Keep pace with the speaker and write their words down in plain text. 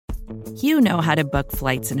You know how to book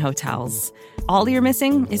flights and hotels. All you're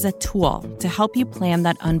missing is a tool to help you plan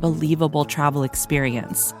that unbelievable travel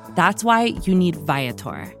experience. That's why you need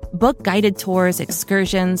Viator. Book guided tours,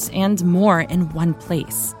 excursions, and more in one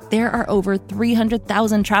place. There are over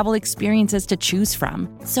 300,000 travel experiences to choose from,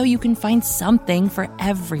 so you can find something for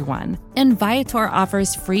everyone. And Viator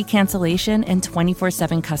offers free cancellation and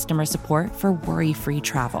 24/7 customer support for worry-free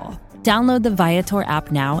travel. Download the Viator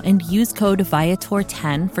app now and use code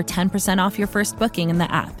Viator10 for 10% off your first booking in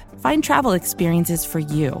the app. Find travel experiences for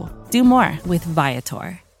you. Do more with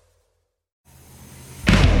Viator.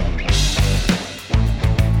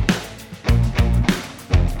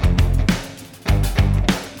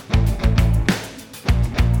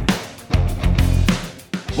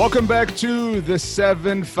 Welcome back to the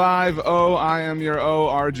 750. I am your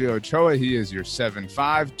RJ Ochoa. He is your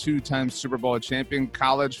 7'5", two-time Super Bowl champion,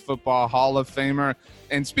 college football Hall of Famer.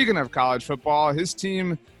 And speaking of college football, his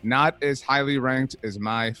team not as highly ranked as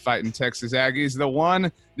my fighting Texas Aggies. The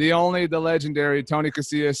one, the only, the legendary Tony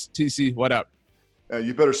Casillas. TC, what up?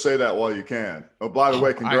 You better say that while you can. Oh, by the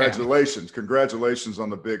way, congratulations. Congratulations on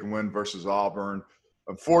the big win versus Auburn.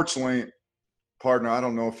 Unfortunately, partner, I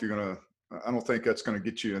don't know if you're going to – I don't think that's going to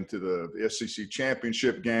get you into the SEC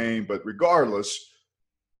championship game. But regardless,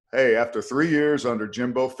 hey, after 3 years under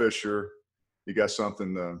Jimbo Fisher, you got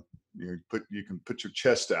something you can put your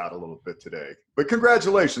chest out a little bit today. But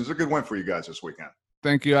congratulations. A good win for you guys this weekend.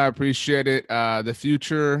 Thank you. I appreciate it. The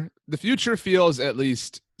future feels at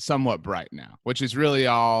least somewhat bright now, which is really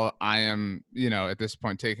all I am, at this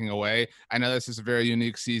point taking away. I know this is a very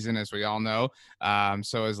unique season, as we all know.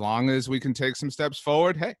 So as long as we can take some steps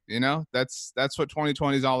forward, hey, that's what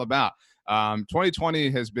 2020 is all about. 2020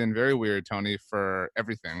 has been very weird, Tony, for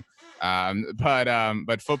everything,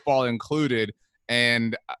 but football included.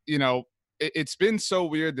 And, it's been so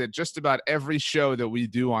weird that just about every show that we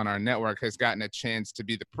do on our network has gotten a chance to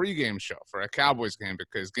be the pregame show for a Cowboys game,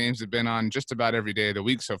 because games have been on just about every day of the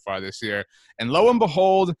week so far this year. And lo and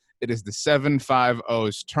behold, it is the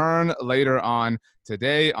 750's turn. Later on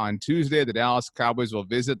today, on Tuesday, the Dallas Cowboys will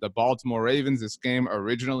visit the Baltimore Ravens. This game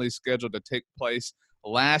originally scheduled to take place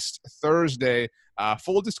last Thursday.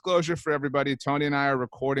 Full disclosure for everybody, Tony and I are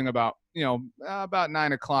recording about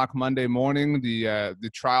 9 o'clock Monday morning.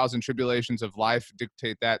 The trials and tribulations of life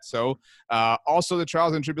dictate that. So also the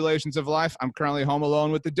trials and tribulations of life, I'm currently home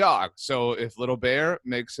alone with the dog. So if little bear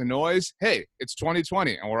makes a noise, hey, it's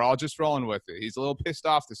 2020 and we're all just rolling with it. He's a little pissed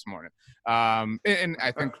off this morning. And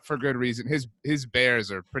I think for good reason. His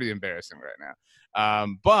bears are pretty embarrassing right now.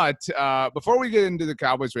 But before we get into the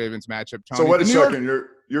Cowboys-Ravens matchup, Tony. So wait a second.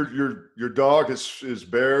 Your dog is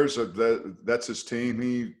Bears. That's his team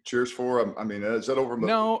he cheers for. I mean, is that over?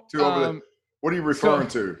 No. What are you referring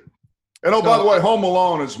to? And by the way, Home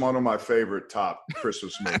Alone is one of my favorite top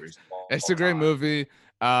Christmas movies. It's a great movie.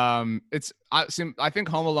 I think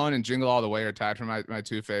Home Alone and Jingle All the Way are tied for my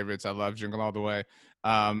two favorites. I love Jingle All the Way.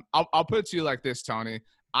 I'll put it to you like this, Tony.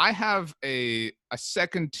 I have a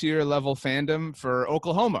second tier level fandom for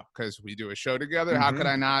Oklahoma because we do a show together. Mm-hmm. How could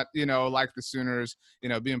I not, like the Sooners,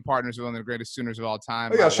 being partners with one of the greatest Sooners of all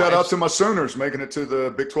time. Yeah, shout out to my Sooners making it to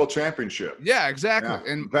the Big 12 championship. Yeah, exactly.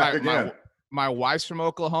 Yeah, and back again. My wife's from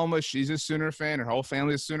Oklahoma. She's a Sooner fan. Her whole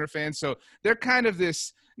family is Sooner fans. So they're kind of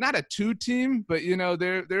this, not a two team, but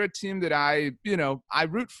they're a team that I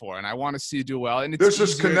root for and I want to see do well. And there's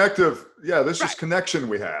this this connection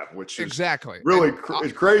we have, which is exactly really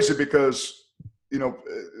it's crazy because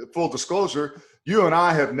full disclosure, you and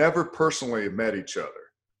I have never personally met each other.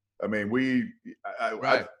 I mean, we've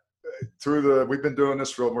been doing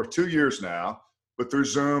this for over 2 years now. But through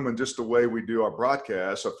Zoom and just the way we do our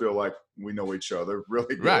broadcasts, I feel like we know each other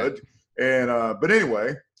really good. Right. And but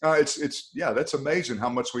anyway, that's amazing how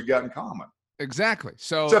much we got in common. Exactly.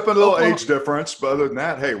 So except a little age difference, but other than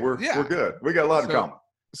that, hey, we're good. We got a lot in common.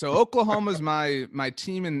 So Oklahoma's my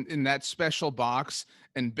team in that special box.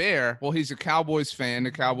 And Bear, well, he's a Cowboys fan,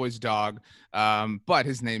 a Cowboys dog, but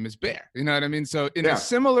his name is Bear. You know what I mean? So in a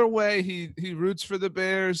similar way, he roots for the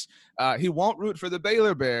Bears. He won't root for the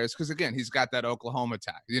Baylor Bears because, again, he's got that Oklahoma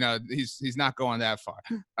tie. He's not going that far.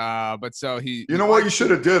 But so he – You know what you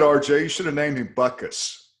should have did, RJ? You should have named him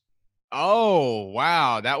Buckus. Oh,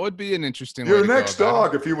 wow. That would be an interesting Your next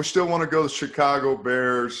dog, if you still want to go the Chicago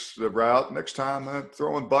Bears route next time,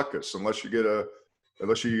 throw in Buckus unless you get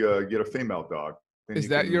a female dog. Is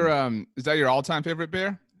that your all-time favorite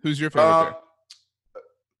bear? Who's your favorite bear?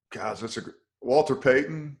 Guys, that's Walter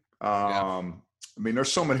Payton. I mean,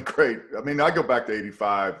 there's so many great. I mean, I go back to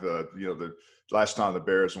 '85. The last time the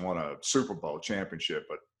Bears won a Super Bowl championship,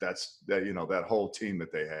 but that whole team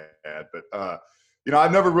that they had. But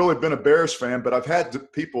I've never really been a Bears fan, but I've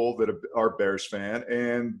had people that are Bears fan,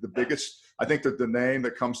 and I think that the name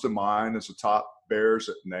that comes to mind as the top Bears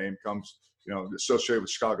name comes, associated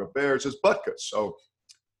with Chicago Bears is Butkus. So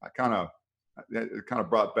it kind of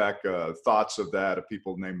brought back thoughts of that, of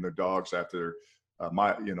people naming their dogs after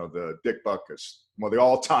the Dick Butkus, one of the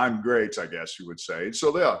all-time greats, I guess you would say.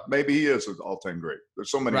 So yeah, maybe he is an all-time great.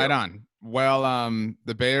 There's so many. Right on. Well,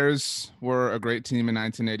 the Bears were a great team in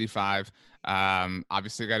 1985.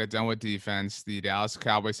 Obviously got it done with defense. The Dallas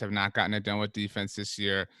Cowboys have not gotten it done with defense this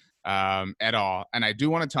year at all. And I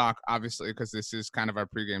do want to talk, obviously, because this is kind of our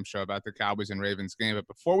pregame show, about the Cowboys and Ravens game. But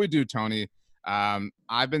before we do, Tony,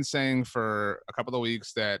 I've been saying for a couple of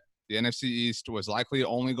weeks that the NFC East was likely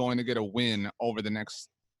only going to get a win over the next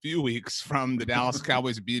few weeks from the Dallas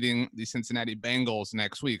Cowboys beating the Cincinnati Bengals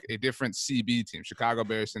next week, a different CB team, Chicago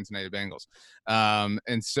Bears, Cincinnati Bengals.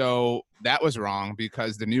 And so that was wrong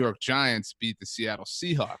because the New York Giants beat the Seattle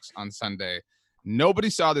Seahawks on Sunday. Nobody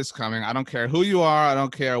saw this coming. I don't care who you are. I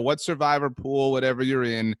don't care what survivor pool, whatever you're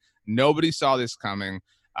in. Nobody saw this coming.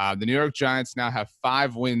 The New York Giants now have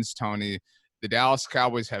 5 wins, Tony. The Dallas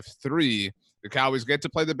Cowboys have 3. The Cowboys get to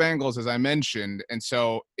play the Bengals, as I mentioned, and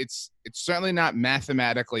so it's certainly not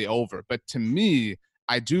mathematically over. But to me,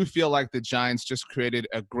 I do feel like the Giants just created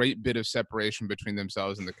a great bit of separation between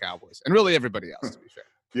themselves and the Cowboys, and really everybody else, to be fair.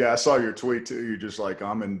 Yeah, I saw your tweet too. You're just like,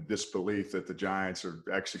 I'm in disbelief that the Giants are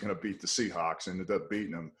actually going to beat the Seahawks, and ended up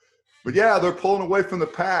beating them. But yeah, they're pulling away from the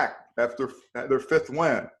pack after their 5th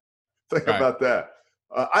win. Think about that.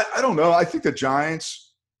 I don't know. I think the Giants.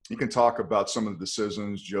 You can talk about some of the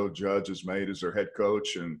decisions Joe Judge has made as their head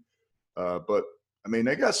coach, but I mean,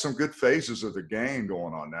 they got some good phases of the game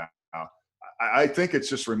going on now. I think it's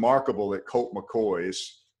just remarkable that Colt McCoy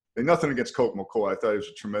is – and nothing against Colt McCoy. I thought he was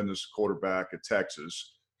a tremendous quarterback at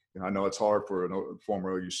Texas. I know it's hard for a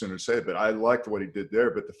former OU Senator to say it, but I liked what he did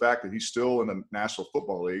there. But the fact that he's still in the National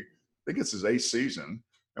Football League, I think it's his 8th season,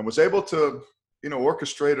 and was able to,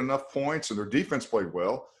 orchestrate enough points, and their defense played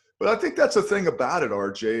well. But I think that's the thing about it,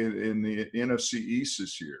 RJ, in the NFC East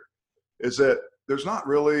this year, is that there's not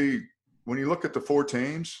really – when you look at the 4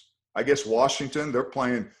 teams, I guess Washington, they're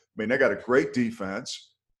playing – they got a great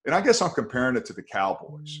defense. And I guess I'm comparing it to the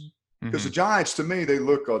Cowboys. Because the Giants, to me, they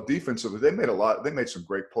look defensively. They made some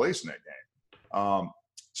great plays in that game.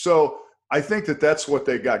 So I think that's what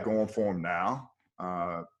they got going for them now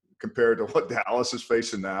compared to what Dallas is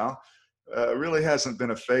facing now. Really hasn't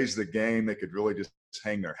been a phase of the game they could really just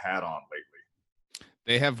hang their hat on lately.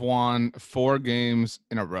 They have won 4 games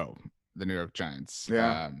in a row, the New York Giants.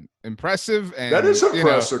 Yeah. Impressive. And that is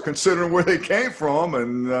impressive considering where they came from.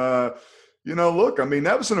 And, look, I mean,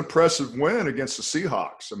 that was an impressive win against the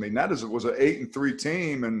Seahawks. I mean, was an 8-3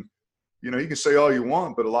 team. And, you can say all you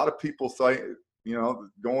want, but a lot of people think,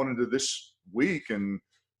 going into this week and,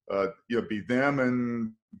 be them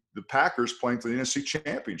and the Packers playing for the NFC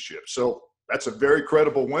Championship. So that's a very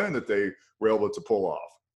credible win that they were able to pull off.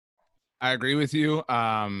 I agree with you.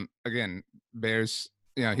 Again, Bears,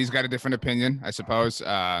 he's got a different opinion, I suppose.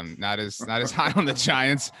 Not as high on the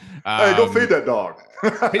Giants. Hey, go feed that dog.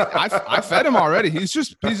 I fed him already. He's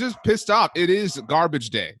just pissed off. It is garbage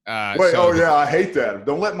day. I hate that.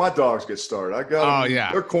 Don't let my dogs get started. I got them.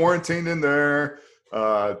 Yeah. They're quarantined in there.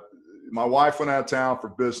 My wife went out of town for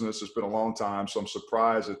business. It's been a long time, so I'm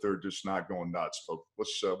surprised that they're just not going nuts. But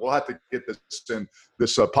we'll have to get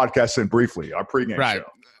this podcast in briefly, our pregame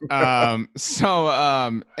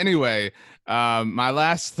show. Anyway, my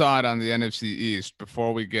last thought on the NFC East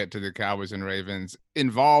before we get to the Cowboys and Ravens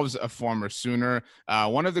involves a former Sooner,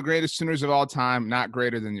 one of the greatest Sooners of all time, not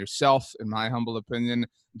greater than yourself, in my humble opinion,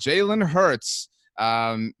 Jalen Hurts.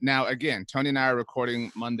 Now, again, Tony and I are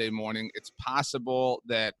recording Monday morning. It's possible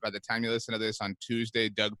that by the time you listen to this on Tuesday,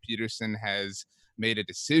 Doug Peterson has made a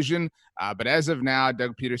decision. But as of now,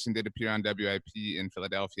 Doug Peterson did appear on WIP in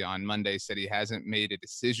Philadelphia on Monday, said he hasn't made a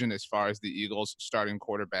decision as far as the Eagles starting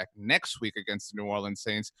quarterback next week against the New Orleans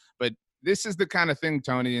Saints. But this is the kind of thing,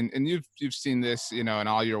 Tony, and you've seen this, in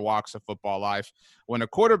all your walks of football life. When a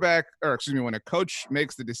coach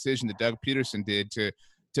makes the decision that Doug Peterson did to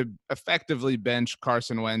effectively bench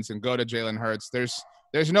Carson Wentz and go to Jalen Hurts,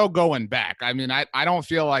 there's no going back. I mean, I don't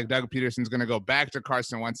feel like Doug Peterson's going to go back to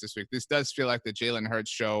Carson Wentz this week. This does feel like the Jalen Hurts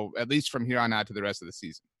show, at least from here on out to the rest of the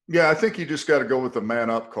season. Yeah, I think you just got to go with the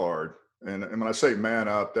man-up card. And when I say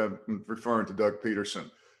man-up, I'm referring to Doug Peterson.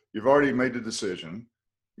 You've already made the decision.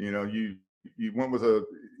 You went with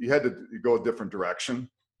you had to go a different direction.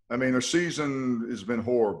 I mean, their season has been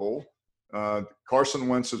horrible. Carson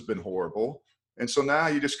Wentz has been horrible. And so now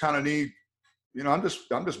you just kind of need, I'm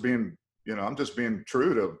just being I'm just being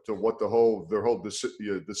true to what their whole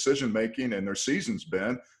decision making and their season's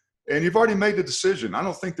been. And you've already made the decision. I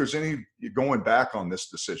don't think there's any going back on this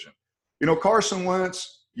decision. Carson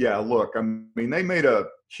Wentz, yeah, look, I mean, they made a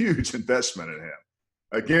huge investment in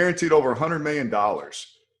him, guaranteed over $100 million.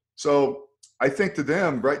 So I think to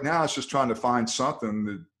them right now, it's just trying to find something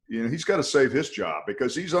that, he's got to save his job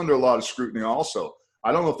because he's under a lot of scrutiny also.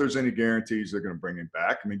 I don't know if there's any guarantees they're going to bring him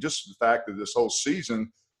back. I mean, just the fact that this whole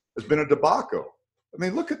season has been a debacle. I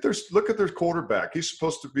mean, look at their quarterback. He's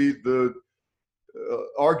supposed to be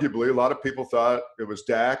arguably, a lot of people thought it was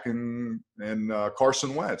Dak and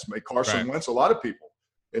Carson Wentz. Made Carson Wentz a lot of people.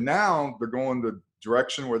 And now they're going the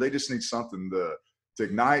direction where they just need something to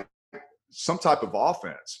ignite some type of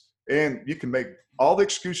offense. And you can make all the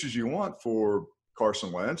excuses you want for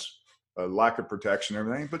Carson Wentz, lack of protection,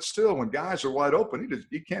 everything. But still, when guys are wide open,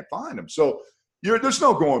 he can't find them. So there's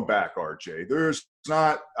no going back, RJ. There's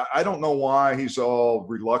not. I don't know why he's all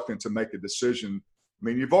reluctant to make a decision. I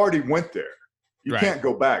mean, you've already went there. You can't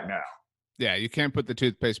go back now. Yeah, you can't put the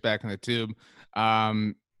toothpaste back in the tube.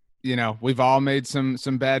 We've all made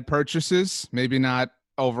some bad purchases. Maybe not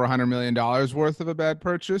over $100 million worth of a bad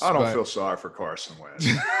purchase. I don't feel sorry for Carson Wentz.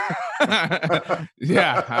 I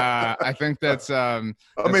think that's. I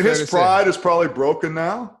mean, his pride is probably broken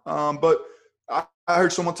now. But I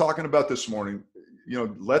heard someone talking about this morning.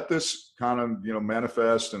 Let this kind of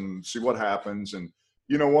manifest and see what happens. And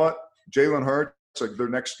you know what, Jalen Hurts. Like their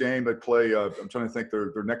next game, they play. I'm trying to think.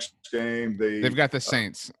 Their next game, they've got the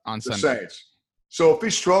Saints on Sunday. Saints. So if he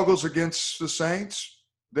struggles against the Saints,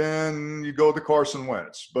 then you go to Carson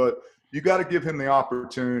Wentz. But you got to give him the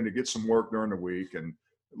opportunity to get some work during the week. And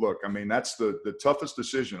look, I mean, that's the toughest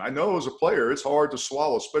decision. I know as a player, it's hard to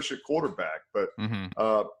swallow, especially at quarterback. But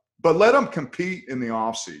but let him compete in the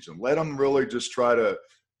offseason. Let him really just try to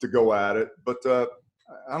go at it. But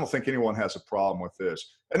I don't think anyone has a problem with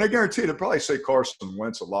this. And I guarantee they'd probably say Carson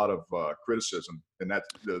Wentz a lot of criticism in that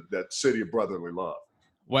city of brotherly love.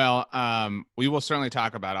 Well, we will certainly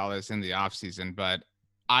talk about all this in the offseason, but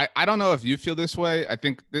I don't know if you feel this way. I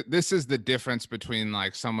think this is the difference between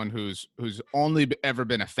like someone who's only ever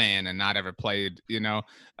been a fan and not ever played,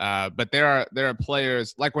 but there are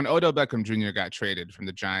players like when Odell Beckham Jr. got traded from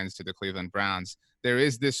the Giants to the Cleveland Browns. There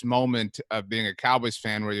is this moment of being a Cowboys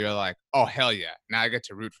fan where you're like, oh, hell yeah, now I get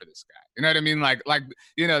to root for this guy. You know what I mean? Like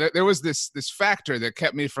there was this factor that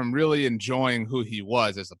kept me from really enjoying who he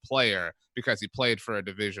was as a player because he played for a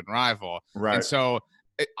division rival. Right. And so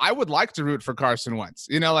I would like to root for Carson Wentz,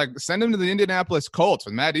 like send him to the Indianapolis Colts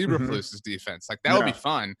with Matt Eberflus's defense. Like that would be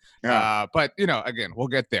fun. Yeah. But again, we'll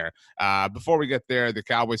get there. Before we get there, the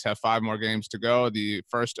Cowboys have 5 more games to go. The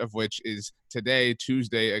first of which is today,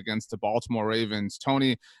 Tuesday, against the Baltimore Ravens.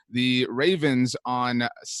 Tony, the Ravens on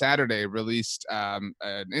Saturday released an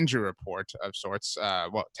injury report of sorts.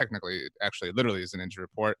 Well, technically, actually, literally is an injury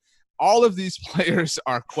report. All of these players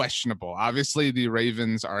are questionable. Obviously, the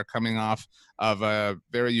Ravens are coming off of a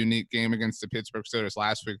very unique game against the Pittsburgh Steelers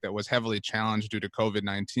last week that was heavily challenged due to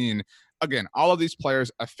COVID-19. Again, all of these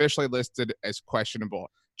players officially listed as questionable.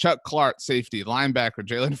 Chuck Clark, safety, linebacker,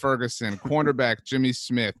 Jalen Ferguson, cornerback, Jimmy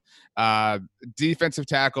Smith, defensive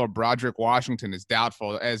tackle, Broderick Washington is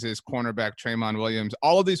doubtful, as is cornerback, Tremont Williams.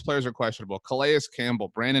 All of these players are questionable. Calais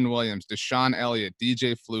Campbell, Brandon Williams, Deshaun Elliott,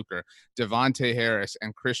 DJ Fluker, Devontae Harris,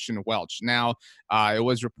 and Christian Welch. Now, it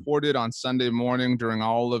was reported on Sunday morning during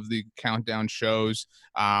all of the countdown shows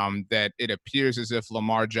that it appears as if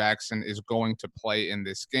Lamar Jackson is going to play in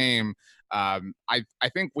this game. I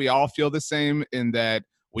think we all feel the same in that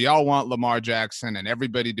we all want Lamar Jackson and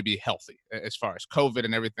everybody to be healthy as far as COVID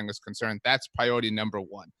and everything is concerned. That's priority number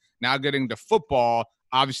one. Now getting to football,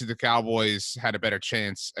 obviously the Cowboys had a better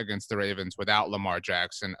chance against the Ravens without Lamar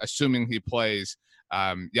Jackson, assuming he plays.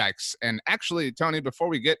 Yikes. And actually, Tony, before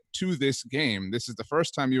we get to this game, this is the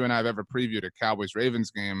first time you and I have ever previewed a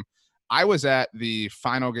Cowboys-Ravens game. I was at the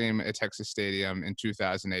final game at Texas Stadium in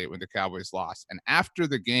 2008 when the Cowboys lost. And after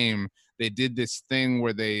the game, they did this thing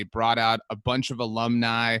where they brought out a bunch of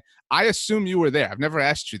alumni. I assume you were there. I've never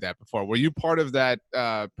asked you that before. Were you part of that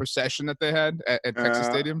procession that they had at Texas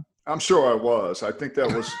Stadium? I'm sure I was. I think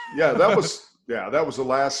that was, that was the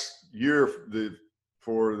last year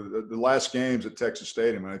for the last games at Texas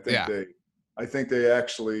Stadium. And I think they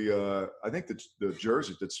actually, I think the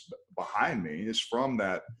jersey that's behind me is from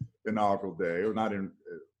that inaugural day, or not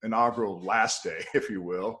inaugural last day, if you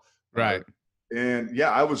will. Right. And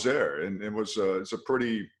I was there, and it was it's a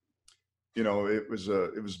pretty it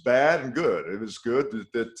was bad and good. It was good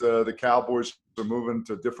that the Cowboys are moving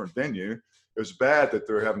to a different venue. It was bad that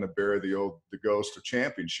they're having to bury the ghost of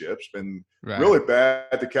championships. And really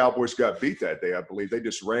bad the Cowboys got beat that day, I believe. They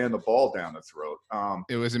just ran the ball down the throat.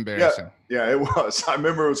 It was embarrassing. Yeah, it was. I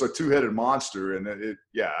remember it was a two-headed monster, and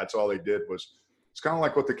that's all they did was – it's kind of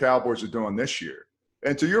like what the Cowboys are doing this year.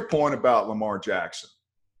 And to your point about Lamar Jackson,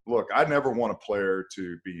 look, I never want a player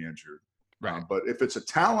to be injured. Right. But if it's a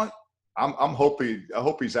talent, I hope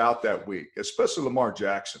he's out that week, especially Lamar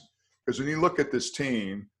Jackson. Because when you look at this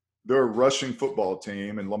team, they're a rushing football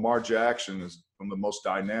team, and Lamar Jackson is one of the most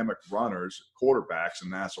dynamic runners, quarterbacks in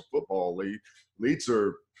the National Football League. Leads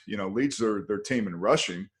their team in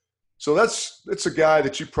rushing. So it's a guy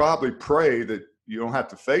that you probably pray that you don't have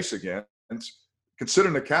to face again. And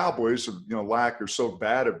considering the Cowboys, are so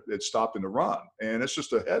bad at stopping the run, and it's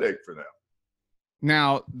just a headache for them.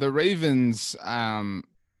 Now the Ravens,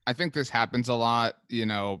 I think this happens a lot.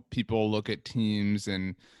 People look at teams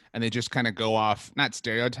and they just kind of go off, not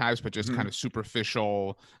stereotypes, but just kind of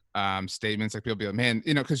superficial statements. Like people be like, man,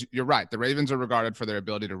 because you're right. The Ravens are regarded for their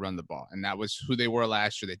ability to run the ball. And that was who they were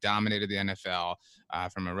last year. They dominated the NFL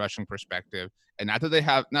from a rushing perspective. And not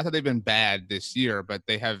that they've been bad this year, but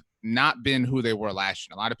they have not been who they were last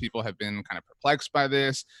year. A lot of people have been kind of perplexed by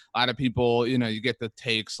this. A lot of people, you get the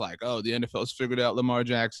takes like, oh, the NFL's figured out Lamar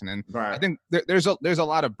Jackson. And right. I think there's a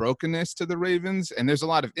lot of brokenness to the Ravens, and there's a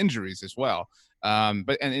lot of injuries as well.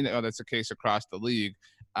 But that's the case across the league.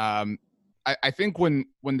 I think when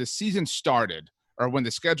the season started, or when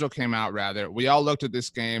the schedule came out, rather, we all looked at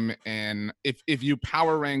this game, and if you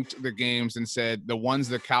power ranked the games and said the ones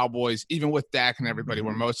the Cowboys, even with Dak and everybody,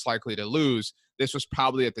 were most likely to lose, this was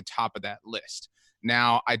probably at the top of that list.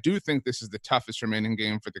 Now, I do think this is the toughest remaining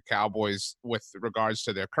game for the Cowboys with regards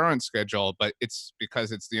to their current schedule, but it's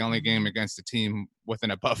because it's the only game against a team with an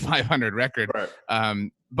above 500 record.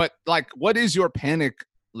 Right. But what is your panic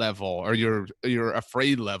level or your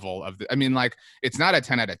afraid level of it's not a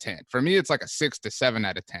 10 out of 10. For me, it's like a 6 to 7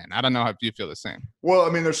 out of 10. I don't know if you feel the same. Well,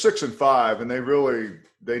 they're 6-5, and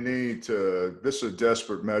they need to. This is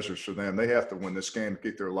desperate measures for them. They have to win this game to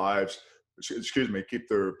keep their keep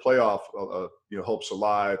their playoff hopes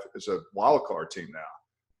alive as a wild card team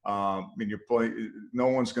now. You're playing. No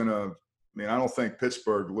one's gonna. I don't think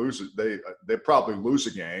Pittsburgh loses. They probably lose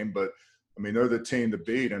a game, but they're the team to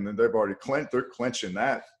beat, and then they've already they're clinching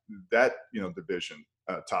that division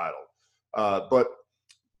title. But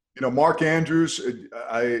Mark Andrews,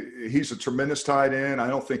 he's a tremendous tight end. I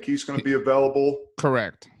don't think he's going to be available.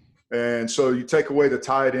 Correct. And so you take away the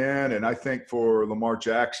tight end, and I think for Lamar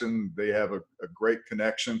Jackson, they have a great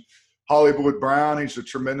connection. Hollywood Brown, he's a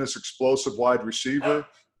tremendous explosive wide receiver.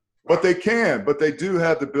 But they do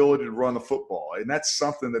have the ability to run the football, and that's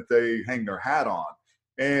something that they hang their hat on.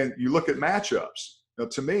 And you look at matchups.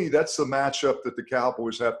 To me, that's the matchup that the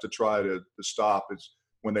Cowboys have to try to stop is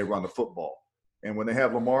when they run the football. And when they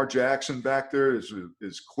have Lamar Jackson back there,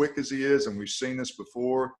 as quick as he is, and we've seen this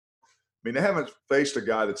before, they haven't faced a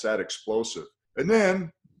guy that's that explosive. And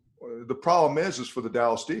then the problem is for the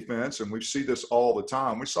Dallas defense, and we see this all the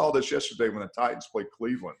time. We saw this yesterday when the Titans played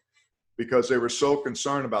Cleveland because they were so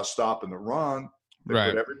concerned about stopping the run. They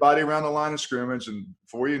put everybody around the line of scrimmage, and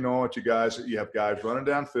before you know it, you have guys running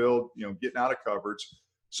downfield, getting out of coverage.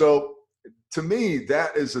 So to me,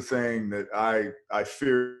 that is the thing that I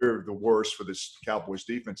fear the worst for this Cowboys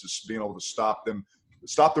defense is being able to stop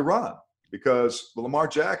the run, because Lamar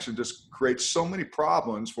Jackson just creates so many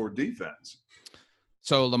problems for defense.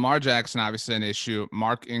 So Lamar Jackson, obviously an issue.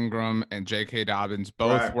 Mark Ingram and J.K. Dobbins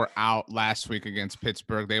both were out last week against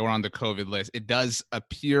Pittsburgh. They were on the COVID list. It does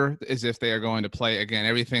appear as if they are going to play. Again,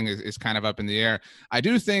 everything is kind of up in the air. I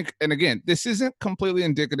do think, and again, this isn't completely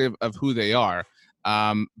indicative of who they are,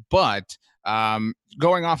 but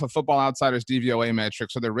going off of Football Outsiders DVOA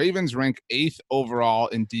metrics, so the Ravens rank 8th overall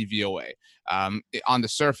in DVOA. On the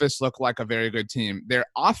surface, look like a very good team. Their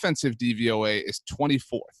offensive DVOA is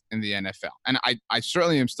 24th in the NFL. And I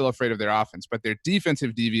certainly am still afraid of their offense, but their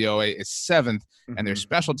defensive DVOA is 7th, and their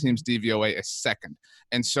special teams DVOA is 2nd.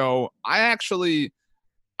 And so I'm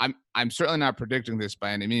certainly not predicting this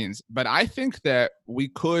by any means, but I think that we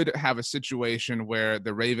could have a situation where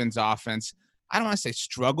the Ravens offense, I don't want to say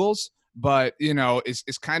struggles, but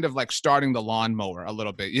is kind of like starting the lawnmower a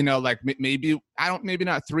little bit. Like maybe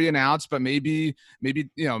not 3 and outs, but maybe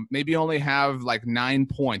only have like 9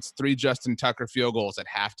 points, 3 Justin Tucker field goals at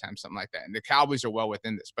halftime, something like that. And the Cowboys are well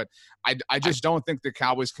within this, but I just don't think the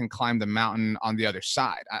Cowboys can climb the mountain on the other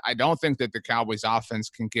side. I don't think that the Cowboys offense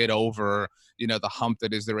can get over the hump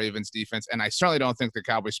that is the Ravens defense, and I certainly don't think the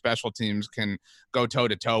Cowboys special teams can go toe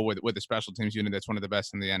to toe with a special teams unit that's one of the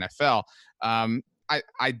best in the NFL.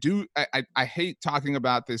 I hate talking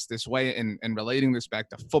about this way and relating this back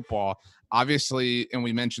to football, obviously. And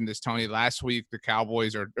we mentioned this, Tony, last week, the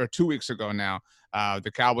Cowboys, or 2 weeks ago now,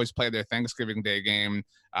 the Cowboys played their Thanksgiving Day game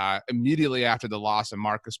immediately after the loss of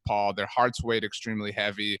Marcus Paul. Their hearts weighed extremely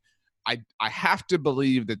heavy. I have to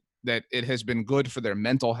believe that it has been good for their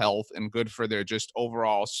mental health and good for their just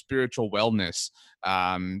overall spiritual wellness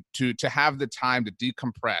to have the time to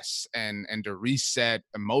decompress and to reset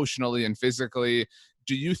emotionally and physically.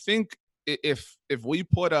 Do you think if we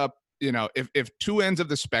put up, if 2 ends of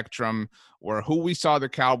the spectrum were who we saw the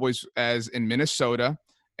Cowboys as in Minnesota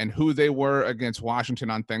and who they were against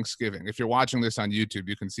Washington on Thanksgiving, if you're watching this on YouTube,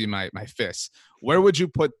 you can see my fists, where would you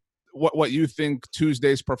put what you think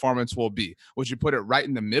Tuesday's performance will be? Would you put it right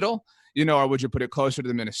in the middle, or would you put it closer to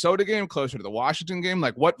the Minnesota game, closer to the Washington game?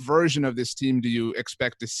 Like, what version of this team do you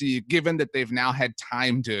expect to see, given that they've now had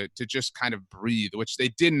time to just kind of breathe, which they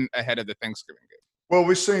didn't ahead of the Thanksgiving game? Well,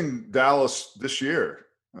 we've seen Dallas this year.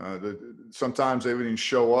 Sometimes they wouldn't even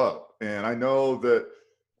show up. And I know that,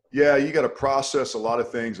 you got to process a lot of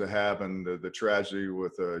things that happened. The tragedy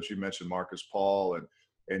with, as you mentioned, Marcus Paul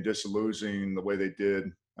and just losing the way they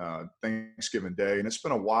did Thanksgiving Day. And it's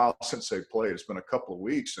been a while since they played. It's been a couple of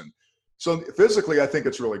weeks. And so physically, I think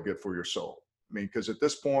it's really good for your soul. I mean, because at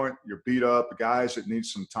this point, you're beat up, guys that need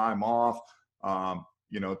some time off,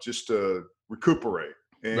 just to recuperate.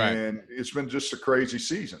 And right. It's been just a crazy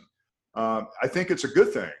season. I think it's a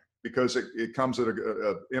good thing because it comes at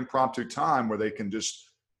an impromptu time where they can just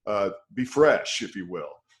be fresh, if you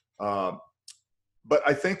will. But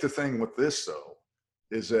I think the thing with this, though,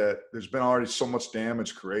 is that there's been already so much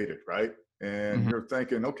damage created, right? And you're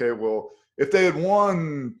thinking, okay, well, if they had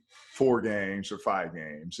won 4 games or 5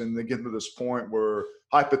 games and they get to this point where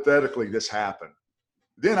hypothetically this happened,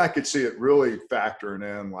 then I could see it really factoring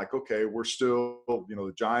in like, okay, we're still,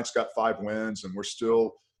 the Giants got 5 wins and we're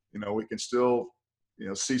still, we can still,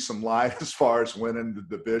 see some light as far as winning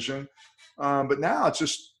the division. But now it's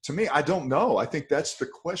just, to me, I don't know. I think that's the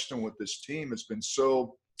question with this team. Has been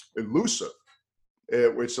so elusive.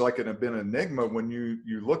 It's like it had been an enigma when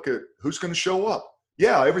you look at who's going to show up.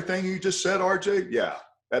 Yeah, everything you just said, RJ, yeah,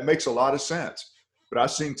 that makes a lot of sense. But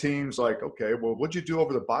I've seen teams like, okay, well, what'd you do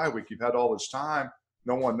over the bye week? You've had all this time.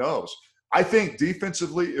 No one knows. I think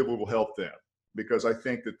defensively it will help them because I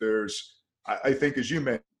think that I think as you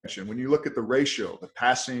mentioned, when you look at the ratio, the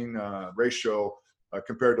passing ratio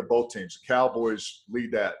compared to both teams, the Cowboys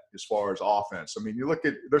lead that as far as offense. I mean, you look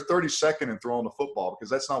at they're 32nd in throwing the football because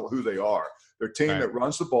that's not who they are. They're a team that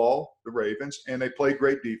runs the ball, the Ravens, and they play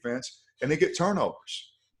great defense, and they get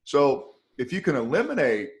turnovers. So if you can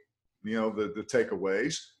eliminate, the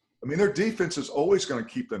takeaways, I mean, their defense is always going to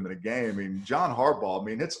keep them in a game. I mean, John Harbaugh,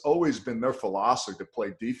 it's always been their philosophy to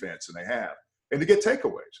play defense, and they have, and to get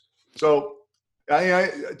takeaways. So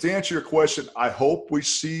to answer your question, I hope we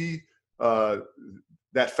see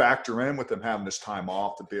that factor in with them having this time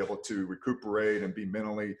off to be able to recuperate and be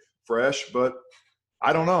mentally fresh. But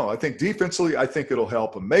I don't know. I think defensively, I think it'll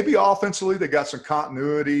help them. Maybe offensively, they got some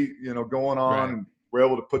continuity, going on, right. And we're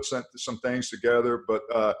able to put some things together. But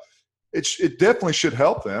it definitely should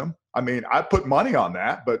help them. I mean, I put money on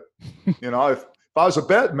that, but if I was a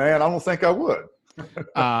bet man, I don't think I would.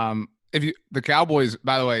 The Cowboys,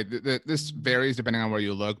 by the way, this varies depending on where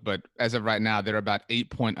you look, but as of right now, they're about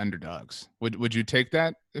 8-point underdogs. Would you take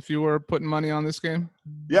that if you were putting money on this game?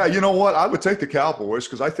 Yeah, you know what? I would take the Cowboys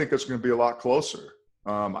because I think it's going to be a lot closer.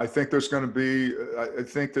 I think there's going to be – I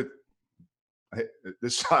think that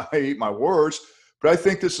this – I eat my words, but I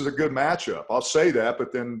think this is a good matchup. I'll say that,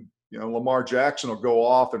 but then, Lamar Jackson will go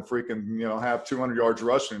off and freaking, have 200 yards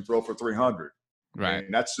rushing and throw for 300. Right.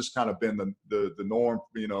 And that's just kind of been the norm,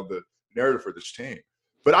 the narrative for this team.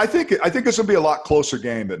 But I think it's going to be a lot closer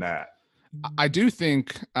game than that. I do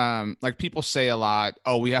think, like people say a lot,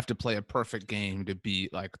 oh, we have to play a perfect game to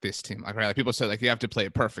beat like this team. Like people say like you have to play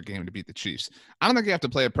a perfect game to beat the Chiefs. I don't think you have to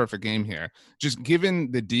play a perfect game here. Just given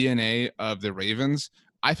the DNA of the Ravens,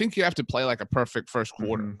 I think you have to play like a perfect first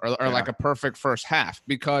quarter or like a perfect first half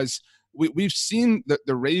because we've seen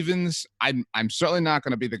the Ravens. I'm certainly not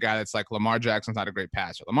going to be the guy that's like Lamar Jackson's not a great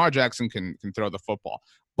passer. Lamar Jackson can throw the football,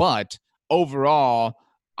 but overall,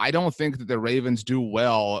 I don't think that the Ravens do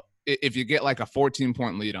well if you get like a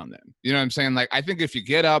 14-point lead on them. You know what I'm saying? Like, I think if you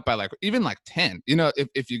get up by like even like 10, you know,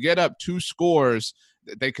 if you get up 2 scores,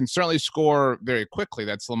 they can certainly score very quickly.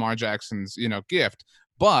 That's Lamar Jackson's, you know, gift.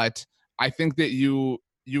 But I think that you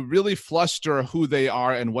really fluster who they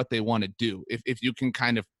are and what they want to do if you can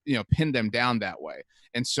kind of, you know, pin them down that way.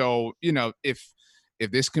 And so, you know, if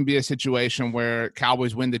this can be a situation where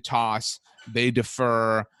Cowboys win the toss, they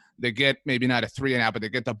defer, they get maybe not a 3-and-out, but they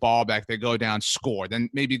get the ball back, they go down, score, then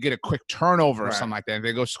maybe get a quick turnover or something like that, and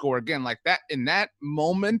they go score again like that. In that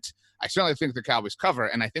moment, I certainly think the Cowboys cover,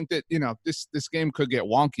 and I think that, you know, this game could get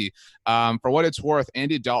wonky. For what it's worth,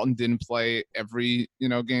 Andy Dalton didn't play every, you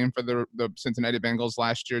know, game for the Cincinnati Bengals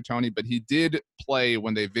last year, Tony, but he did play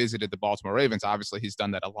when they visited the Baltimore Ravens. Obviously, he's done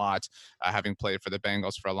that a lot, having played for the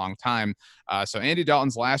Bengals for a long time. So Andy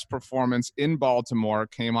Dalton's last performance in Baltimore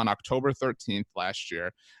came on October 13th last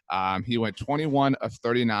year. He went 21 of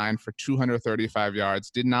 39 for 235 yards,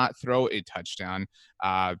 did not throw a touchdown,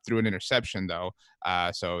 threw an interception though.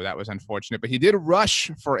 So that was unfortunate, but he did rush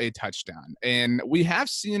for a touchdown. And we have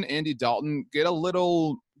seen Andy Dalton get a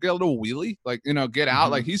little wheelie, like, you know, get out.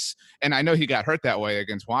 Like and I know he got hurt that way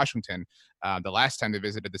against Washington the last time they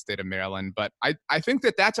visited the state of Maryland, but I think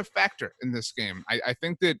that that's a factor in this game. I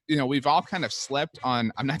think that, you know, we've all kind of slept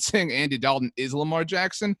on, I'm not saying Andy Dalton is Lamar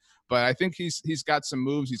Jackson, but I think he's got some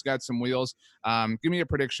moves. He's got some wheels. Give me a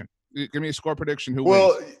prediction. Give me a score prediction. Who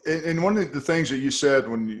wins? Well, and one of the things that you said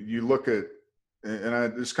when you look at, and I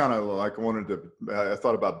just kind of like I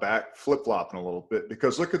thought about back flip-flopping a little bit,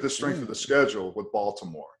 because look at the strength of the schedule with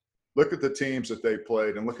Baltimore. Look at the teams that they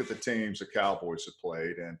played and look at the teams the Cowboys have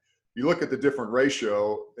played. And you look at the different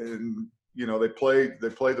ratio, and, you know, they play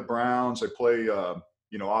the Browns, they play,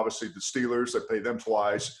 you know, obviously the Steelers, they play them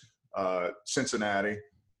twice, Cincinnati.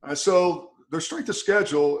 So their strength of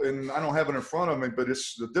schedule, and I don't have it in front of me, but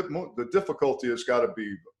it's the difficulty has got to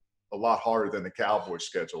be a lot harder than the Cowboys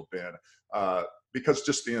schedule been, because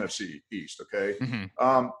just the NFC East. Okay.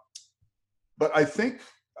 But I think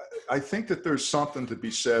that there's something to be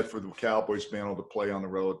said for the Cowboys being able to play on the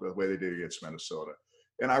road the way they did against Minnesota.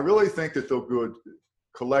 And I really think that they'll go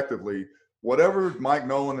collectively, whatever Mike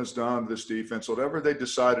Nolan has done to this defense, whatever they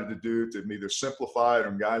decided to do to either simplify it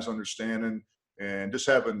or guys understanding and just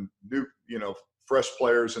having new, you know, fresh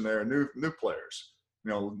players in there, new players,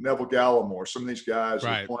 you know, Neville Gallimore, some of these guys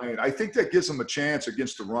are playing. I think that gives them a chance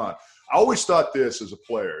against the run. I always thought this as a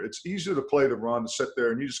player. It's easier to play the run, to sit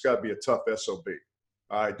there, and you just got to be a tough SOB.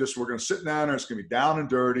 All right, we're going to sit down there. It's going to be down and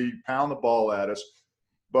dirty, pound the ball at us.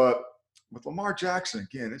 But with Lamar Jackson,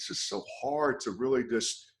 again, it's just so hard to really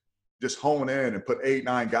just hone in and put 8,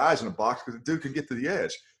 9 guys in the box, because the dude can get to the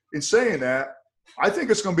edge. In saying that, I think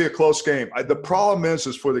it's going to be a close game. The problem is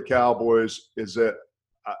for the Cowboys is that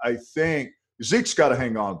I think Zeke's got to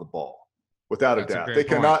hang on to the ball without a doubt.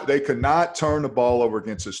 They cannot turn the ball over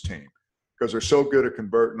against this team, because they're so good at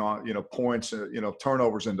converting on, you know, points, you know,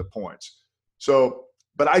 turnovers into points. So,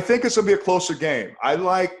 but I think it's going to be a closer game. I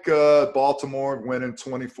like Baltimore winning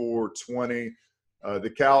 24-20.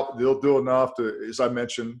 They'll do enough to, as I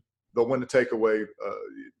mentioned, they'll win the takeaway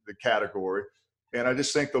the category. And I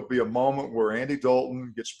just think there'll be a moment where Andy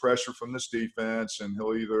Dalton gets pressure from this defense, and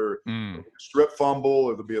he'll either strip fumble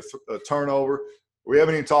or there'll be a turnover. We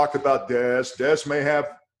haven't even talked about Dez. Dez may have,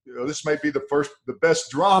 you know, this may be the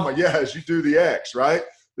best drama. Yeah, as you do the X, right?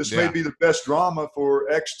 This may be the best drama for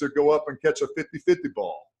X to go up and catch a 50-50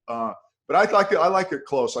 ball. But I like it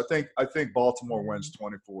close. I think Baltimore wins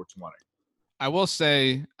 24-20. I will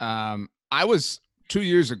say, I was 2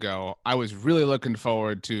 years ago, I was really looking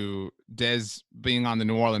forward to Dez being on the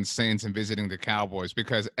New Orleans Saints and visiting the Cowboys,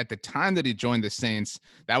 because at the time that he joined the Saints,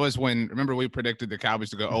 that was when, remember, we predicted the Cowboys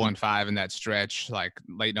to go 0-5 in that stretch, like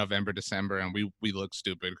late November, December, and we looked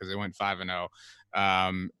stupid because they went 5-0.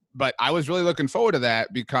 But I was really looking forward to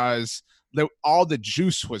that because all the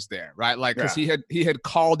juice was there, right? Like, because he had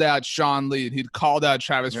called out Sean Lee, he'd called out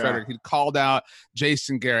Travis Frederick, he'd called out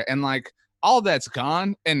Jason Garrett, and like, all that's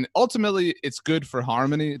gone. And ultimately it's good for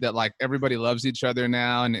harmony that like everybody loves each other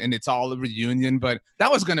now, and it's all a reunion, but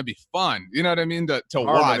that was going to be fun. You know what I mean? To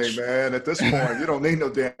harmony, watch, man. At this point, you don't need no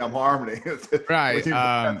damn harmony. Right.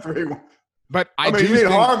 But I mean, you need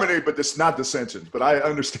harmony, but it's not dissensions. But I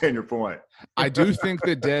understand your point. I do think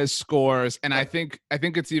that Dez scores, and I think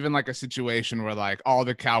it's even like a situation where like all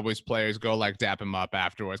the Cowboys players go like dap him up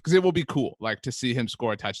afterwards, because it will be cool like to see him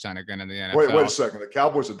score a touchdown again in the NFL. Wait a second. The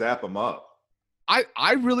Cowboys will dap him up.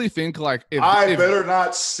 I really think like if better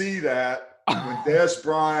not see that when Dez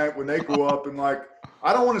Bryant, when they go up, and like,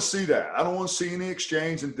 I don't want to see that. I don't want to see any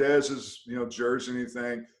exchange in Dez's, you know, jersey or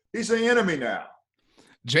anything. He's the enemy now.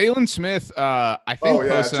 Jalen Smith, I think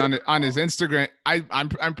posted on his Instagram.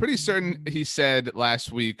 I'm pretty certain he said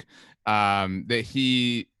last week that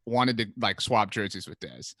he wanted to like swap jerseys with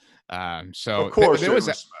Dez. So of course, there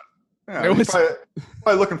was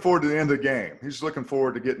probably looking forward to the end of the game. He's looking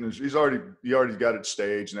forward to getting his. He already got it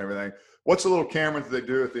staged and everything. What's the little camera that they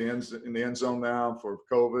do at the end zone now for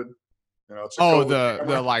COVID? You know, it's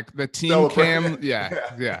the team cam.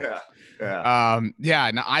 Yeah.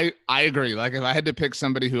 No, I agree. Like if I had to pick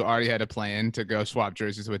somebody who already had a plan to go swap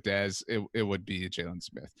jerseys with Dez, it would be Jalen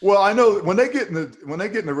Smith. Well, I know when they get in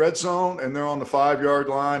the red zone and they're on the 5-yard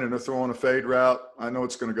line and they're throwing a fade route, I know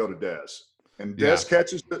it's going to go to Dez. And Dez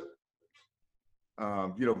catches it,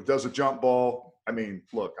 does a jump ball. I mean,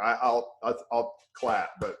 look, I'll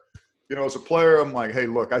clap, but as a player, I'm like, hey,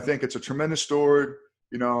 look, I think it's a tremendous story.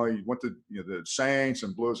 He went to the Saints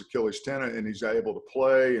and blew his Achilles tendon, and he's able to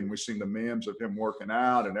play. And we've seen the memes of him working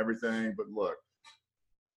out and everything. But look,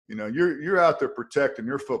 you're out there protecting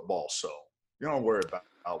your football soul. You don't worry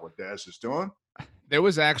about what Dez is doing. There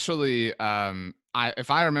was actually, if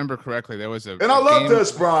I remember correctly, there was and I love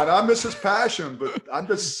Dez Bryant. I miss his passion, but I'm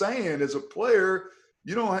just saying, as a player,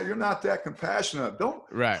 you're not that compassionate. Don't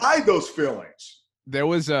hide those feelings. There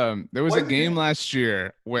was a game last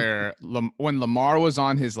year where when Lamar was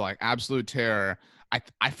on his like absolute terror,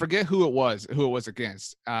 I forget who it was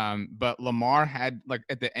against. But Lamar had like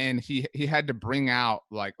at the end he had to bring out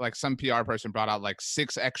like some PR person brought out like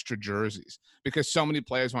 6 extra jerseys because so many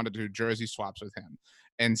players wanted to do jersey swaps with him.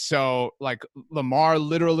 And so like Lamar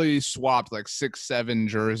literally swapped like 6-7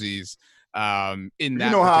 jerseys in that.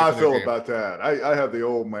 You know how I feel about that. I have the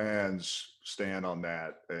old man's stand on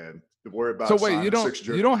that and to worry about. So wait, you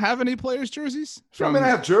don't have any players' jerseys? I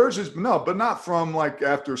have jerseys, but not from like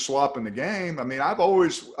after swapping the game. I mean, I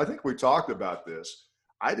think we talked about this.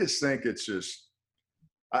 I just think it's just,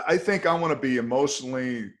 I think I want to be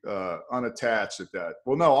emotionally unattached at that.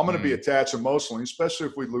 Well, no, I'm going to be attached emotionally, especially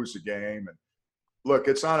if we lose the game. And look,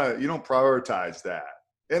 it's not you don't prioritize that.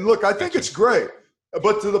 And look, I think it's great.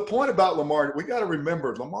 But to the point about Lamar, we got to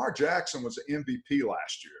remember Lamar Jackson was an MVP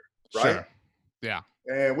last year, right? Sure. Yeah.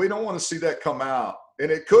 And we don't want to see that come out. And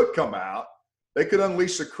it could come out. They could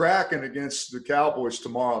unleash the Kraken against the Cowboys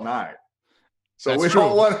tomorrow night. So we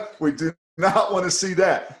do not want to see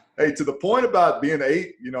that. Hey, to the point about being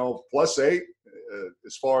 8, +8,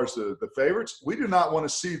 as far as the favorites, we do not want to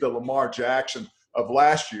see the Lamar Jackson of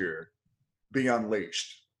last year be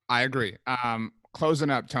unleashed. I agree. Closing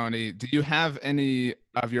up, Tony, do you have any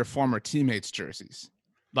of your former teammates' jerseys?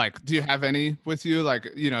 Like, do you have any with you? Like,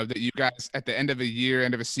 that you guys at the end of a year,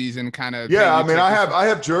 end of a season kind of. Yeah, I mean, I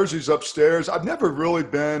have jerseys upstairs. I've never really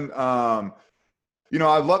been, I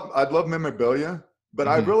love memorabilia, but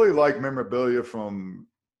I really like memorabilia from,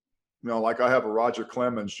 like I have a Roger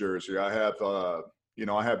Clemens jersey. I have,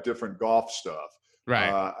 I have different golf stuff.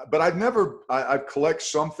 Right. But I collect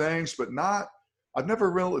some things, but I've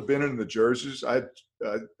never really been into the jerseys. I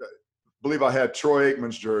believe I had Troy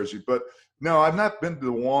Aikman's jersey, but no, I've not been to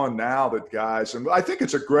the one now that guys, and I think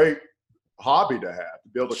it's a great hobby to have, to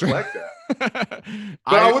be able to collect that. But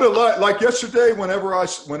I would have liked, like yesterday,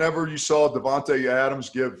 whenever you saw Devontae Adams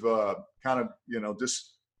give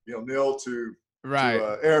nil to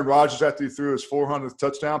Aaron Rodgers after he threw his 400th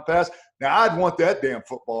touchdown pass. Now I'd want that damn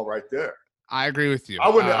football right there. I agree with you. I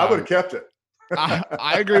would have kept it.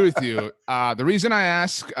 I agree with you. The reason I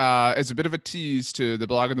ask is a bit of a tease to the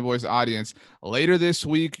Blogging the Boys audience. Later this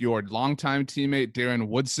week, your longtime teammate, Darren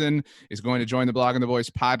Woodson, is going to join the Blogging the Boys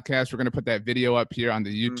podcast. We're going to put that video up here on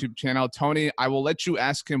the YouTube channel. Tony, I will let you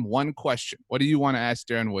ask him one question. What do you want to ask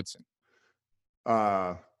Darren Woodson?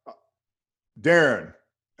 Darren,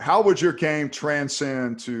 how would your game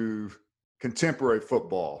transcend to contemporary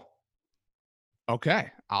football? Okay,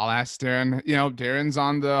 I'll ask Darren. Darren's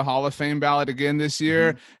on the Hall of Fame ballot again this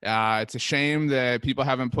year. It's a shame that people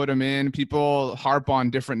haven't put him in. People harp on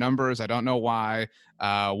different numbers. I don't know why.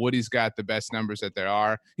 Woody's got the best numbers that there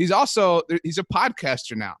are. He's a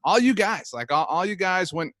podcaster now. All you guys, all you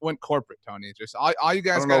guys went corporate, Tony. Just all you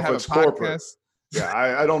guys got to have a podcast. Corporate. Yeah,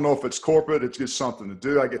 I don't know if it's corporate. It's just something to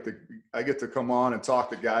do. I get to come on and talk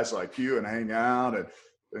to guys like you and hang out. And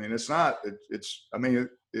I mean,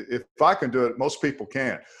 if I can do it, most people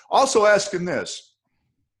can. Also ask him this.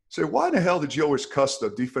 Say, why the hell did you always cuss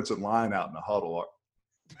the defensive line out in the huddle?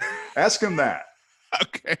 Ask him that.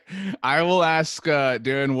 Okay. I will ask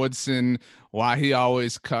Darren Woodson why he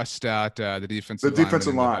always cussed out the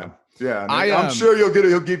defensive line. Yeah. I'm sure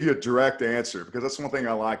he'll give you a direct answer, because that's one thing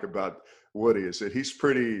I like about Woody is that he's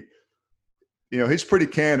pretty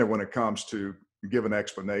candid when it comes to giving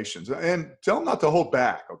explanations. And tell him not to hold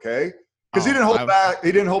back, okay? Because he didn't hold back.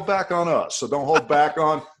 He didn't hold back on us. So don't hold back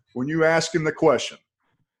on when you ask him the question.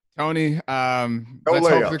 Tony,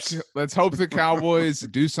 let's hope the Cowboys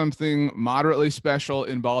do something moderately special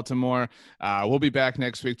in Baltimore. We'll be back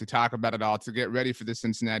next week to talk about it all, to get ready for the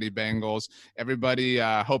Cincinnati Bengals. Everybody,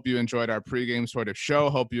 hope you enjoyed our pregame sort of show.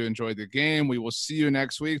 Hope you enjoyed the game. We will see you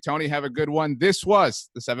next week. Tony, have a good one. This was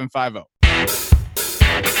the 750.